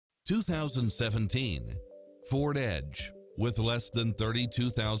2017 Ford Edge with less than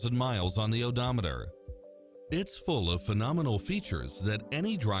 32,000 miles on the odometer. It's full of phenomenal features that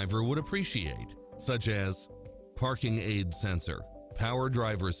any driver would appreciate, such as parking aid sensor, power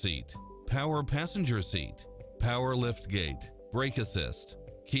driver seat, power passenger seat, power liftgate, brake assist,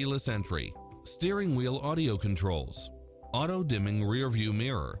 keyless entry, steering wheel audio controls, auto-dimming rear-view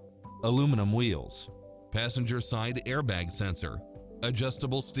mirror, aluminum wheels, passenger side airbag sensor,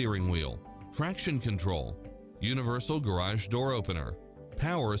 adjustable steering wheel, traction control, universal garage door opener,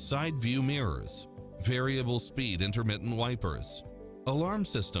 power side view mirrors, variable speed intermittent wipers, alarm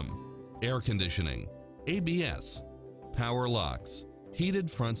system, air conditioning, ABS, power locks, heated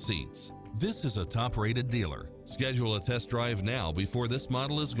front seats. This is a top-rated dealer. Schedule a test drive now before this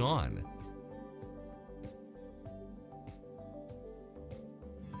model is gone.